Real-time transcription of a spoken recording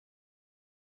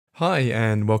Hi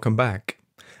and welcome back.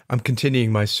 I'm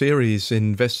continuing my series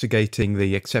investigating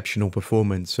the exceptional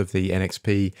performance of the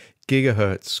NXP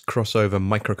GHz crossover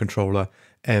microcontroller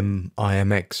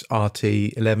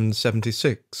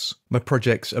mimxrt1176. My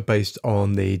projects are based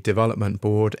on the development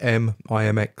board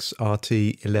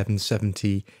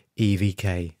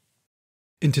mimxrt1170-evk.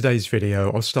 In today's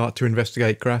video, I'll start to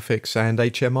investigate graphics and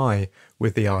HMI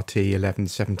with the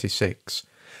RT1176.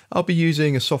 I'll be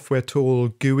using a software tool,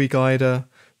 gui-guider,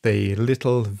 the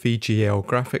little VGL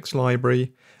graphics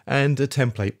library, and a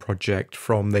template project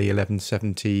from the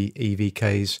 1170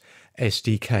 EVK's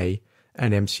SDK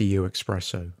and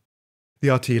MCUXpresso. The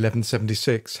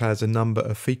RT1176 has a number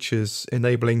of features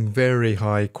enabling very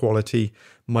high quality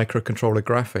microcontroller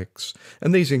graphics,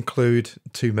 and these include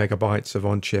 2 MB of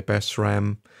on-chip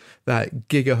SRAM, that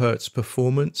gigahertz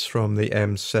performance from the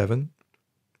M7,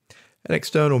 an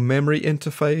external memory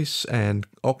interface and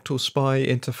octal SPI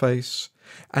interface,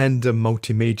 and a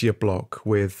multimedia block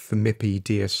with the MIPI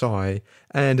DSI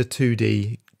and a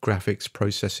 2D graphics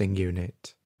processing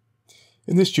unit.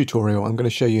 In this tutorial, I'm going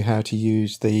to show you how to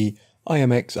use the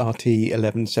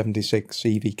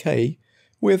mimxrt1170-evk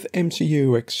with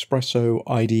MCUXpresso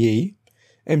IDE,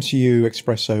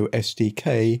 MCUXpresso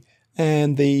SDK,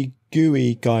 and the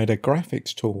gui-guider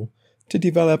graphics tool to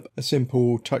develop a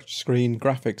simple touchscreen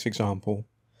graphics example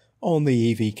on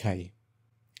the EVK.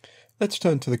 Let's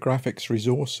turn to the graphics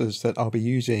resources that I'll be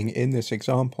using in this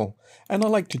example, and I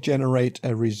like to generate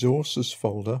a resources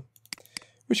folder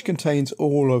which contains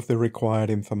all of the required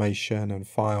information and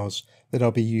files that I'll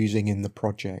be using in the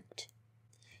project.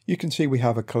 You can see we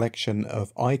have a collection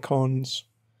of icons,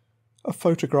 a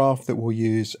photograph that we'll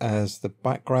use as the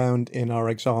background in our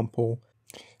example,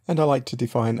 and I like to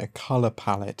define a color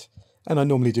palette, and I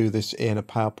normally do this in a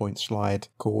PowerPoint slide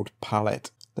called palette.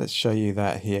 Let's show you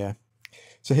that here.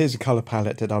 So here's a color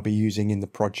palette that I'll be using in the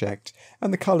project,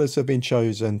 and the colors have been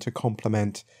chosen to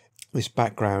complement this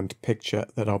background picture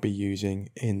that I'll be using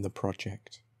in the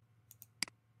project.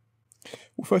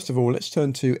 Well, first of all, let's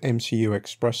turn to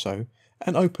MCUXpresso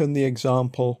and open the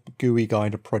example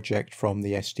gui-guider project from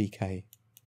the SDK.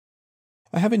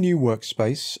 I have a new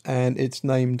workspace and it's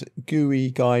named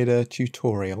gui-guider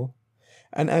tutorial,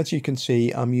 and as you can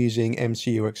see, I'm using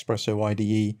MCUXpresso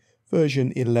IDE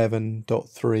version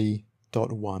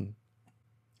 11.3.1.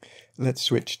 Let's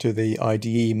switch to the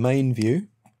IDE main view.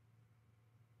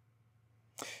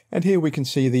 And here we can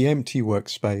see the empty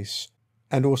workspace,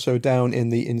 and also down in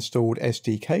the installed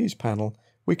SDKs panel,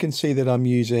 we can see that I'm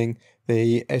using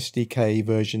the SDK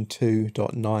version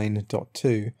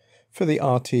 2.9.2 for the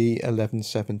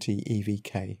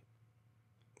RT1170-evk.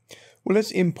 Well,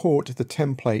 let's import the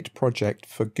template project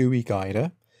for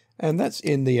gui-guider, and that's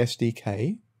in the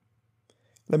SDK.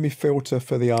 Let me filter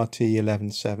for the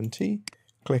RT1170,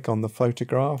 click on the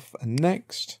photograph and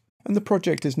next, and the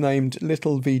project is named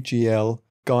Little VGL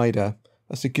Guider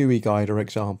as a gui-guider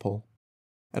example,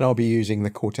 and I'll be using the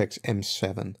Cortex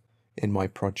M7 in my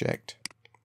project.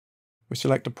 We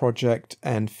select a project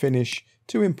and finish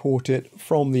to import it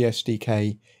from the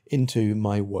SDK into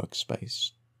my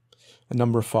workspace. A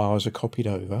number of files are copied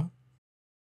over,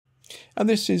 and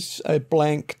this is a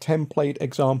blank template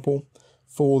example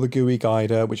for the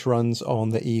gui-guider which runs on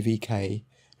the EVK,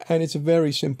 and it's a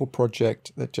very simple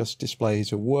project that just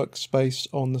displays a workspace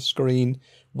on the screen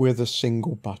with a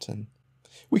single button.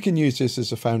 We can use this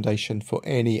as a foundation for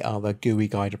any other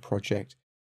gui-guider project.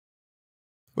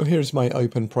 Well, here's my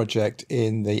open project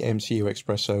in the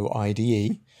MCUXpresso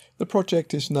IDE. The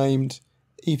project is named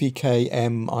EVK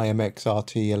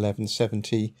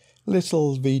mimxrt1170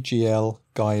 little VGL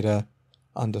guider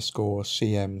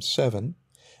 _CM7,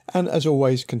 and as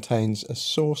always contains a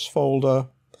source folder,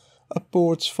 a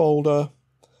boards folder,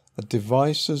 a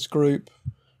devices group,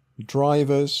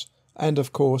 drivers, and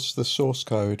of course the source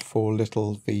code for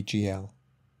little VGL.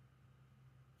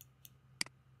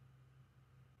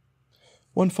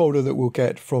 One folder that we'll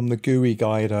get from the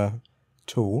gui-guider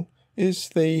tool is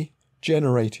the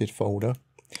generated folder,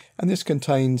 and this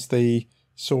contains the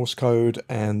source code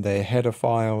and the header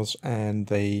files and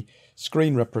the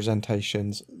screen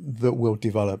representations that we'll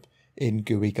develop in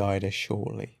gui-guider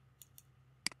shortly.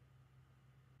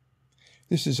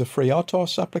 This is a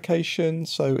FreeRTOS application,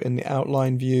 so in the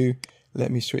outline view, let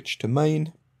me switch to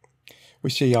main. We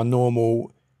see our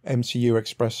normal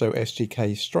MCUXpresso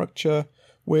SDK structure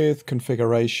with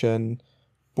configuration,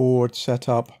 board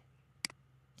setup,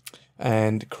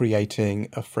 and creating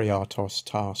a FreeRTOS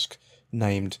task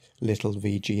named Little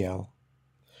VGL.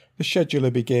 The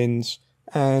scheduler begins,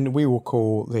 and we will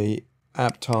call the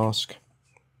app task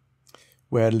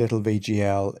where little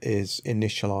VGL is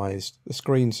initialized, the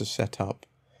screens are set up,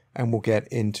 and we'll get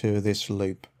into this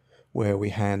loop where we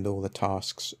handle the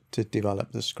tasks to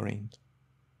develop the screen.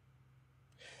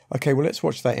 Okay, well, let's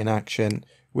watch that in action.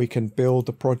 We can build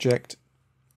the project.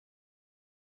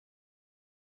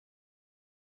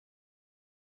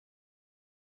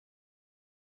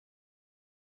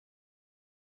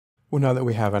 Well, now that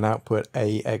we have an output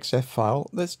AXF file,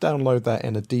 let's download that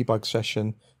in a debug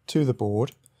session to the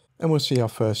board, and we'll see our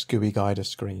first gui-guider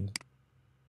screen.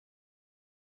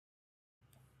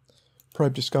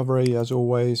 Probe discovery, as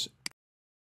always.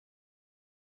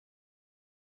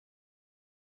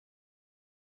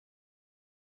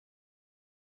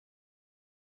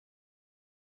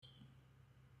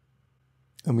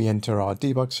 And we enter our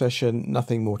debug session,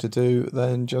 nothing more to do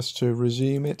than just to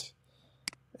resume it.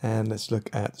 And let's look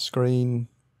at the screen.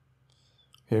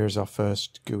 Here's our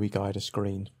first gui-guider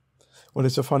screen. Well,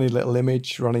 it's a funny little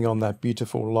image running on that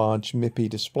beautiful large MIPI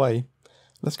display.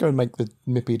 Let's go and make the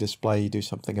MIPI display do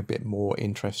something a bit more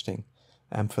interesting.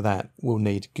 And for that, we'll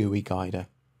need gui-guider.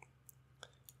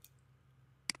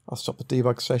 I'll stop the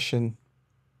debug session.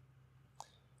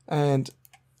 And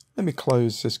let me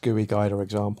close this gui-guider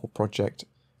example project.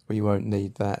 We won't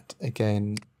need that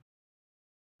again.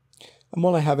 And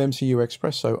while I have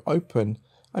MCUXpresso open,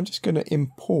 I'm just going to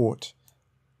import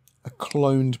a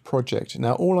cloned project.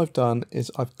 Now all I've done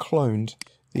is I've cloned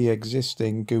the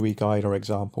existing gui-guider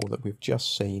example that we've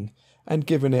just seen and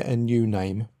given it a new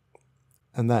name.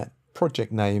 And that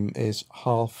project name is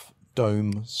Half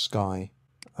Dome Sky.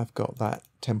 I've got that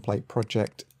template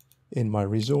project in my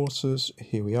resources.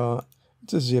 Here we are.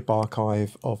 It's a zip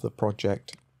archive of the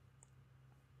project.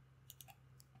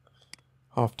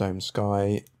 Half Dome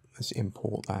Sky. Let's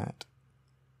import that.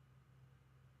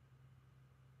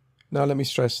 Now let me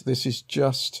stress, this is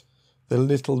just the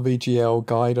little VGL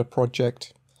guider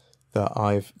project that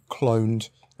I've cloned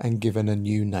and given a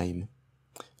new name.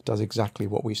 It does exactly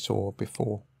what we saw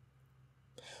before.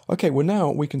 Okay, well now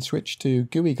we can switch to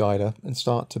gui-guider and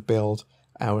start to build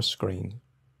our screen.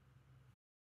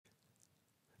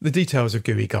 The details of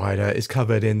gui-guider is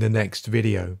covered in the next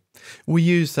video. We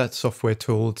use that software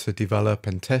tool to develop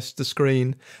and test the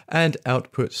screen and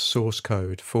output source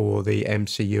code for the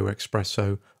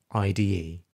MCUXpresso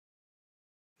IDE.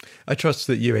 I trust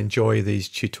that you enjoy these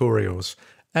tutorials,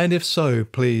 and if so,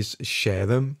 please share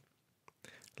them,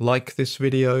 like this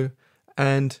video,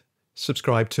 and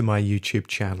subscribe to my YouTube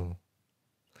channel.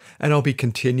 And I'll be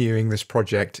continuing this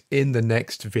project in the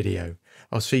next video.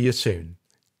 I'll see you soon.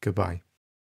 Goodbye.